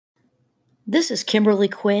This is Kimberly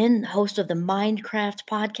Quinn, host of the Mindcraft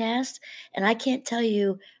podcast, and I can't tell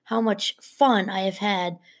you how much fun I have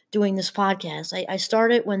had doing this podcast. I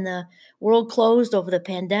started when the world closed over the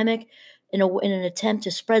pandemic in an attempt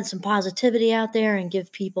to spread some positivity out there and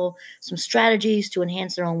give people some strategies to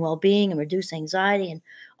enhance their own well being and reduce anxiety and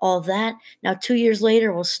all of that. Now, 2 years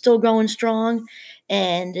later, we're still going strong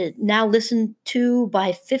and now listened to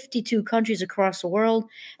by 52 countries across the world.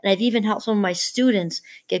 And I've even helped some of my students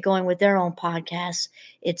get going with their own podcasts.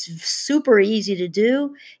 It's super easy to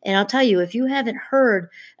do. And I'll tell you, if you haven't heard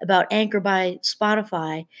about Anchor by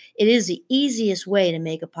Spotify, it is the easiest way to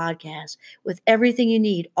make a podcast with everything you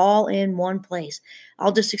need all in one place.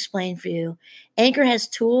 I'll just explain for you. Anchor has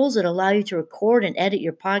tools that allow you to record and edit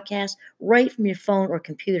your podcast right from your phone or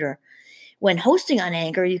computer. When hosting on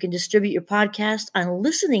Anchor, you can distribute your podcast on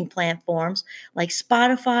listening platforms like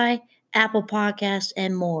Spotify, Apple Podcasts,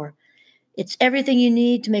 and more. It's everything you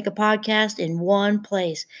need to make a podcast in one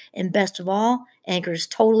place. And best of all, Anchor is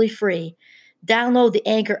totally free. Download the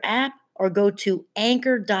Anchor app or go to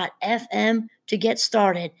anchor.fm to get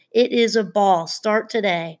started. It is a ball. Start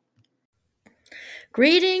today.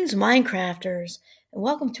 Greetings, Minecrafters, and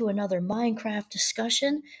welcome to another Minecraft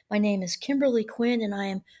discussion. My name is Kimberly Quinn, and I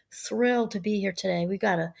am thrilled to be here today. We've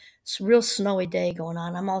got a real snowy day going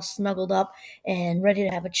on. I'm all snuggled up and ready to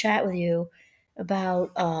have a chat with you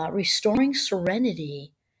about restoring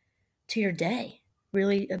serenity to your day.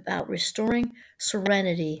 Really about restoring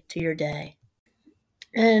serenity to your day.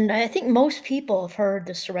 And I think most people have heard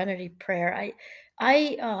the Serenity prayer.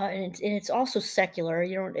 And it's also secular.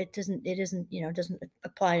 It doesn't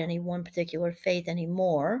apply to any one particular faith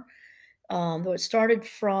anymore. Though it started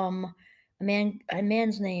from a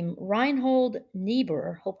man's name, Reinhold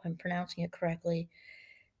Niebuhr. Hope I'm pronouncing it correctly.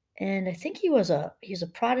 And I think he's a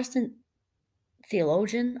Protestant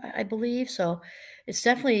theologian, I believe. So it's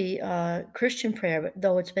definitely Christian prayer, but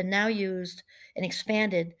though it's been now used and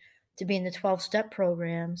expanded to be in the 12-step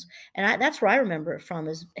programs. And that's where I remember it from,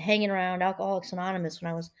 is hanging around Alcoholics Anonymous when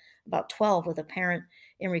I was about 12 with a parent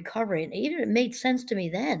in recovery. And it made sense to me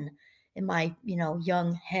then in my,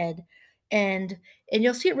 young head. And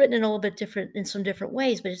you'll see it written in a little bit different, in some different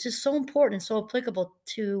ways, but it's just so important and so applicable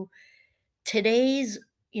to today's,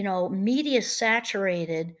 media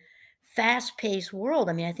saturated, fast paced world.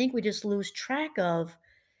 I mean, I think we just lose track of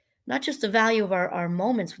not just the value of our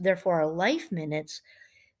moments, therefore our life minutes,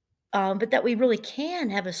 but that we really can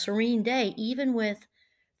have a serene day, even with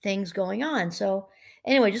things going on. So,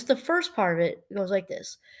 anyway, just the first part of it goes like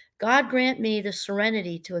this: God grant me the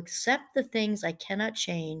serenity to accept the things I cannot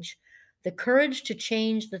change, the courage to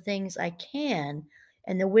change the things I can,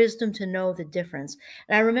 and the wisdom to know the difference.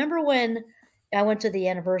 And I remember when I went to the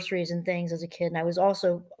anniversaries and things as a kid, and I was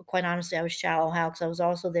also, quite honestly, I was shallow how, because I was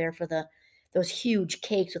also there for those huge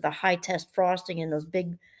cakes with a high test frosting and those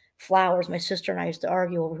big flowers. My sister and I used to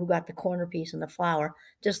argue over who got the corner piece and the flower.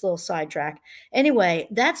 Just a little sidetrack. Anyway,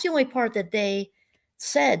 that's the only part that they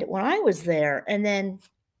said when I was there. And then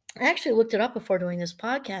I actually looked it up before doing this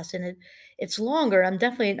podcast, and it's longer. I'm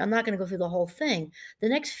not going to go through the whole thing. The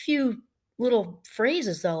next few little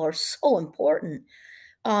phrases, though, are so important.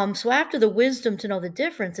 So after the wisdom to know the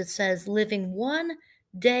difference, it says living one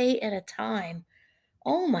day at a time.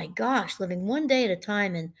 Oh my gosh, living one day at a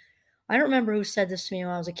time. And I don't remember who said this to me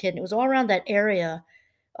when I was a kid. And it was all around that area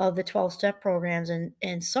of the 12-step programs.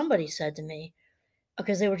 And somebody said to me,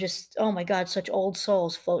 because they were just, oh my God, such old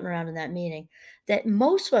souls floating around in that meeting, that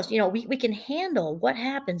most of us, we can handle what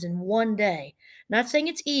happens in one day. Not saying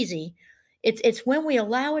it's easy. It's when we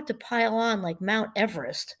allow it to pile on like Mount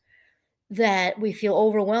Everest that we feel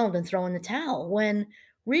overwhelmed and throw in the towel. When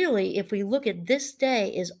really, if we look at this day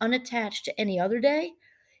is unattached to any other day,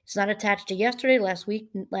 it's not attached to yesterday, last week,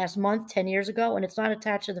 last month, 10 years ago, and it's not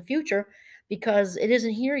attached to the future because it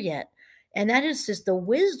isn't here yet. And that is just the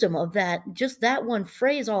wisdom of that. Just that one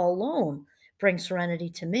phrase all alone brings serenity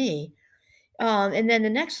to me. And then the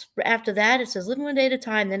next, after that, it says living one day at a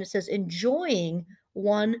time. Then it says enjoying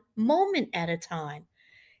one moment at a time.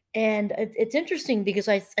 And it's interesting because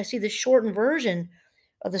I see the shortened version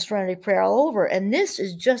of the Serenity Prayer all over. And this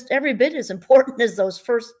is just every bit as important as those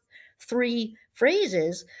first three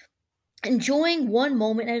phrases, enjoying one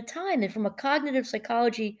moment at a time. And from a cognitive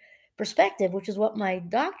psychology perspective, which is what my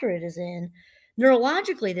doctorate is in,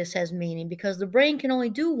 neurologically this has meaning because the brain can only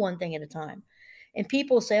do one thing at a time. And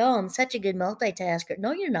people say, oh, I'm such a good multitasker.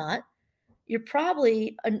 No, you're not. You're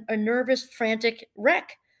probably a nervous, frantic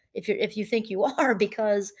wreck if you think you are,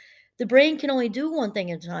 because the brain can only do one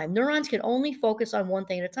thing at a time. Neurons can only focus on one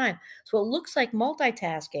thing at a time. So it looks like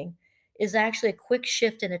multitasking is actually a quick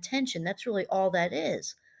shift in attention. That's really all that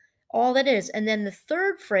is. all that is. And then the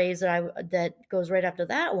third phrase that goes right after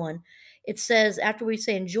that one, it says after we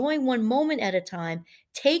say enjoying one moment at a time,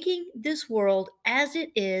 taking this world as it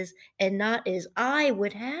is and not as I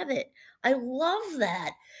would have it. I love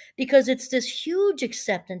that because it's this huge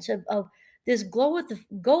acceptance of this go with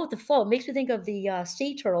the flow. It makes me think of the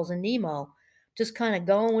sea turtles in Nemo, just kind of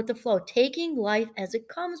going with the flow, taking life as it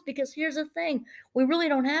comes. Because here's the thing, we really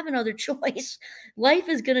don't have another choice. Life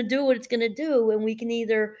is going to do what it's going to do, and we can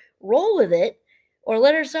either roll with it or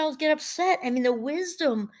let ourselves get upset. I mean, the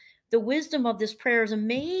wisdom of this prayer is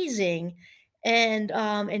amazing. And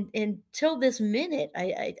until this minute,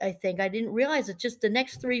 I think I didn't realize it. Just the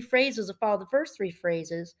next three phrases that follow the first three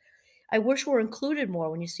phrases, I wish were included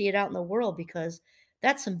more when you see it out in the world, because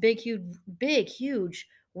that's some big, huge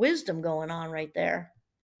wisdom going on right there.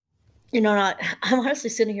 I'm honestly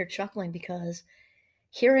sitting here chuckling because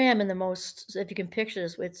here I am in the most, if you can picture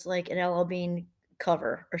this, it's like an LL Bean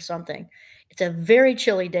cover or something. It's a very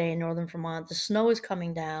chilly day in northern Vermont. The snow is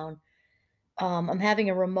coming down. I'm having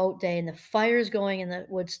a remote day, and the fire's going in the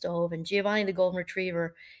wood stove, and Giovanni the golden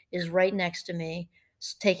retriever is right next to me,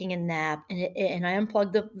 taking a nap, and I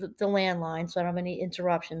unplugged the landline so I don't have any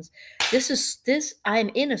interruptions. This I'm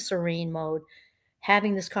in a serene mode,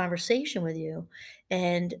 having this conversation with you,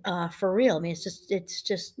 and for real, I mean, it's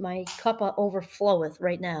just my cup overfloweth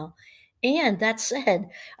right now. And that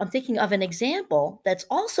said, I'm thinking of an example that's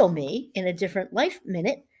also me in a different life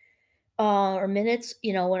minute, or minutes.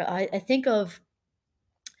 When I think of,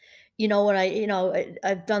 when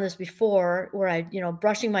I've done this before where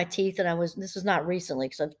brushing my teeth, and this is not recently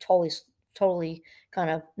because I've totally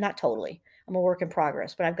kind of, not totally, I'm a work in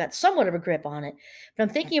progress, but I've got somewhat of a grip on it. But I'm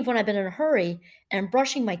thinking of when I've been in a hurry and I'm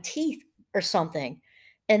brushing my teeth or something.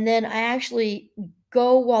 And then I actually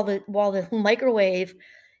go while the microwave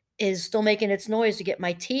is still making its noise to get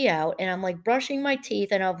my tea out, and I'm, like, brushing my teeth,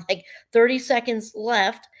 and I'm, like, 30 seconds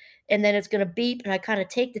left, and then it's gonna beep, and I kinda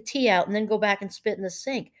take the tea out and then go back and spit in the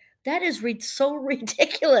sink. That is so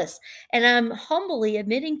ridiculous, and I'm humbly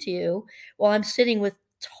admitting to you, while I'm sitting with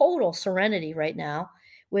total serenity right now,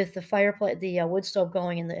 with the wood stove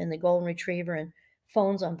going, and the golden retriever and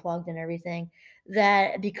phones unplugged and everything,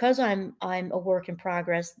 that because I'm a work in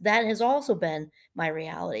progress, that has also been my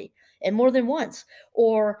reality, and more than once.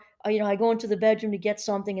 Or I go into the bedroom to get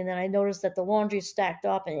something, and then I notice that the laundry is stacked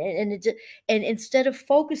up, and instead of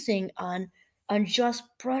focusing on just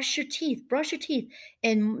brush your teeth.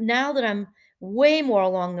 And now that I'm way more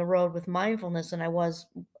along the road with mindfulness than I was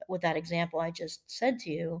with that example I just said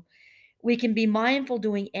to you, we can be mindful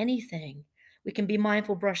doing anything. We can be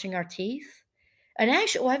mindful brushing our teeth. And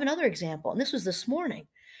actually, I have another example, and this was this morning.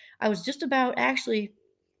 I was just about actually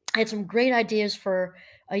I had some great ideas for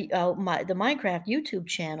the Minecraft YouTube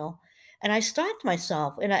channel, and I stopped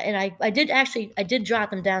myself, and I did jot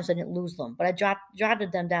them down so I didn't lose them, but I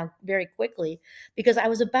jotted them down very quickly because I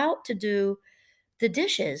was about to do the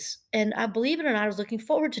dishes, and I believe it or not, I was looking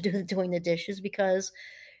forward to doing the dishes because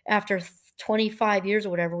after 25 years or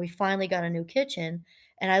whatever, we finally got a new kitchen,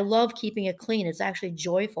 and I love keeping it clean. It's actually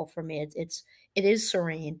joyful for me. It is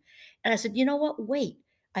serene. And I said, "You know what? Wait.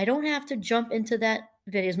 I don't have to jump into that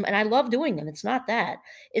videos." And I love doing them. It's not that.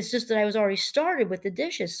 It's just that I was already started with the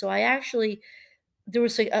dishes. So I actually there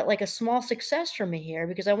was like a small success for me here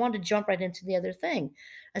because I wanted to jump right into the other thing.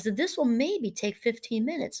 I said, "This will maybe take 15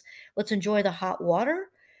 minutes. Let's enjoy the hot water.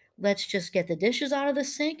 Let's just get the dishes out of the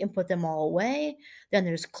sink and put them all away. Then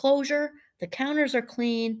there's closure. The counters are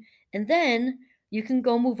clean. And then you can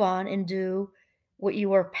go move on and do what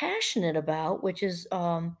you are passionate about, which is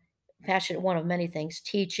passionate, one of many things,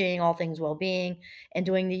 teaching, all things well-being, and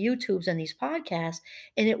doing the YouTubes and these podcasts."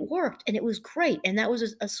 And it worked, and it was great. And that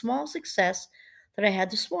was a small success that I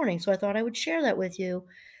had this morning. So I thought I would share that with you.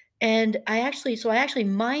 And I actually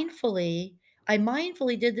mindfully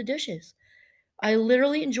did the dishes. I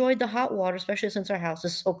literally enjoyed the hot water, especially since our house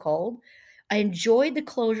is so cold. I enjoyed the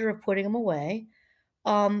closure of putting them away.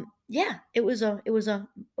 Yeah, it was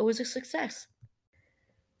a success.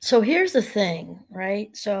 So here's the thing,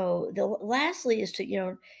 right? So lastly is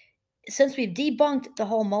to, since we've debunked the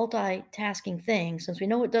whole multitasking thing, since we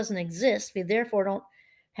know it doesn't exist, we therefore don't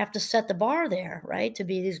have to set the bar there, right? To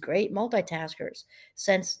be these great multitaskers,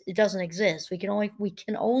 since it doesn't exist. We can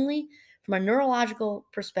only from a neurological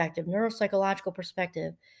perspective, neuropsychological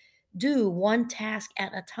perspective, do one task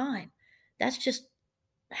at a time. That's just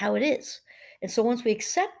how it is. And so once we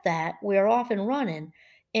accept that, we are off and running.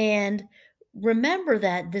 And remember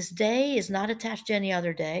that this day is not attached to any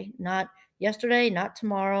other day, not yesterday, not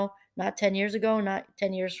tomorrow, not 10 years ago, not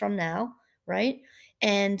 10 years from now, right?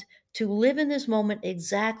 And to live in this moment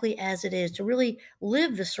exactly as it is, to really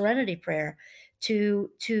live the serenity prayer,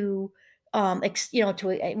 literally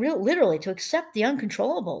to accept the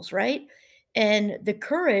uncontrollables, right? And the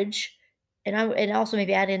courage, and also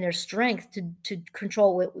maybe add in their strength to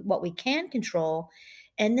control what we can control,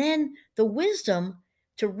 and then the wisdom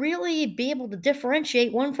to really be able to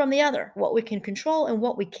differentiate one from the other, what we can control and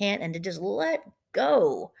what we can't, and to just let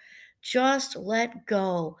go. Just let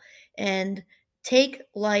go and take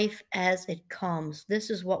life as it comes. This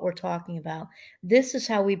is what we're talking about. This is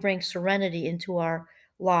how we bring serenity into our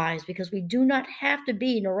lives, because we do not have to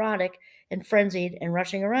be neurotic and frenzied and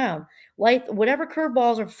rushing around. Life, whatever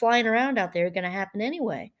curveballs are flying around out there, are going to happen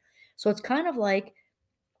anyway. So it's kind of like,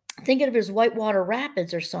 think of it as whitewater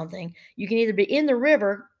rapids or something. You can either be in the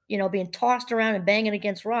river, being tossed around and banging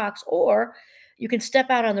against rocks, or you can step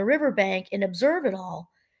out on the riverbank and observe it all.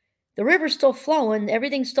 The river's still flowing,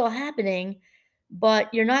 everything's still happening,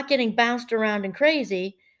 but you're not getting bounced around and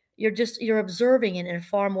crazy. You're observing it in a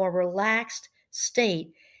far more relaxed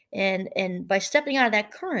state. And by stepping out of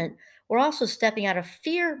that current, we're also stepping out of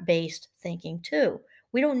fear-based thinking too.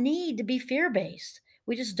 We don't need to be fear-based.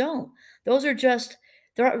 We just don't. Those are just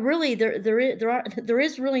there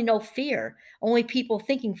is really no fear. Only people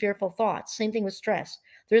thinking fearful thoughts. Same thing with stress.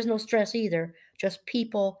 There is no stress either, just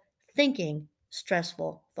people thinking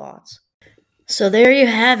stressful thoughts. So there you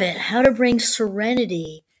have it, how to bring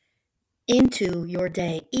serenity into your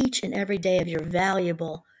day, each and every day of your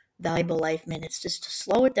valuable life minutes. Just to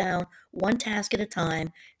slow it down, one task at a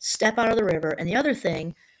time, step out of the river. And the other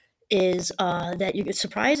thing is that you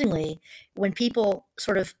surprisingly, when people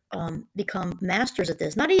sort of become masters at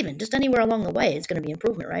this, not even just anywhere along the way, it's going to be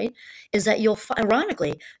improvement, right? Is that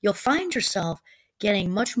ironically, you'll find yourself getting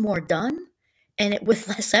much more done and with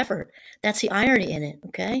less effort. That's the irony in it,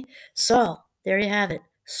 okay? So there you have it.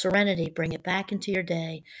 Serenity, bring it back into your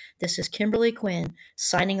day. This is Kimberly Quinn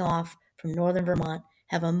signing off from Northern Vermont.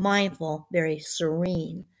 Have a mindful, very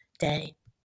serene day.